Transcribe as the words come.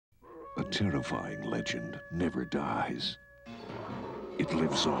terrifying legend never dies. It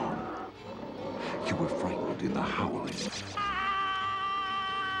lives on. You were frightened in the howling.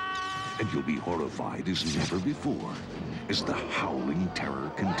 And you'll be horrified as never before as the howling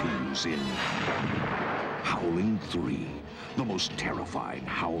terror continues in Howling III, the most terrifying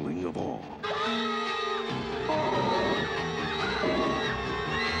howling of all.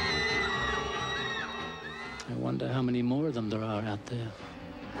 I wonder how many more of them there are out there.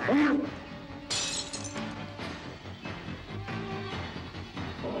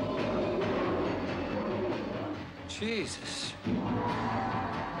 Jesus.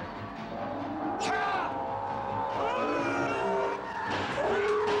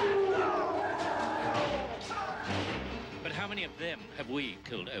 But how many of them have we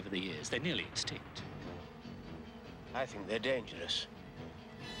killed over the years? They're nearly extinct. I think they're dangerous.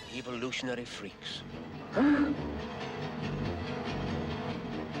 Evolutionary freaks.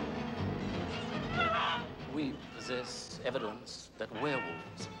 We possess evidence that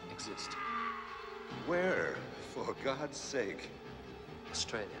werewolves exist. Where, for God's sake?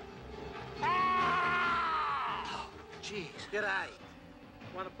 Australia. Jeez, g'day.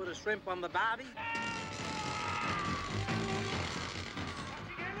 Want to put a shrimp on the barbie?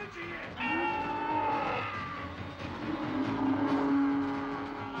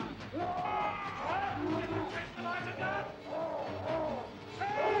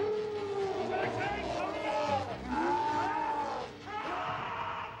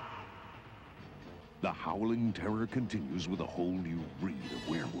 The howling terror continues with a whole new breed of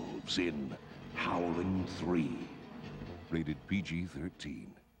werewolves in Howling III. Rated PG-13.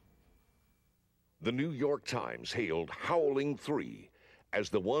 The New York Times hailed Howling III as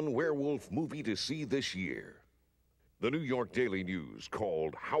the one werewolf movie to see this year. The New York Daily News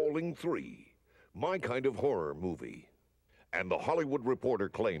called Howling III my kind of horror movie. And The Hollywood Reporter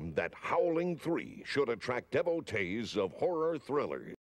claimed that Howling III should attract devotees of horror thrillers.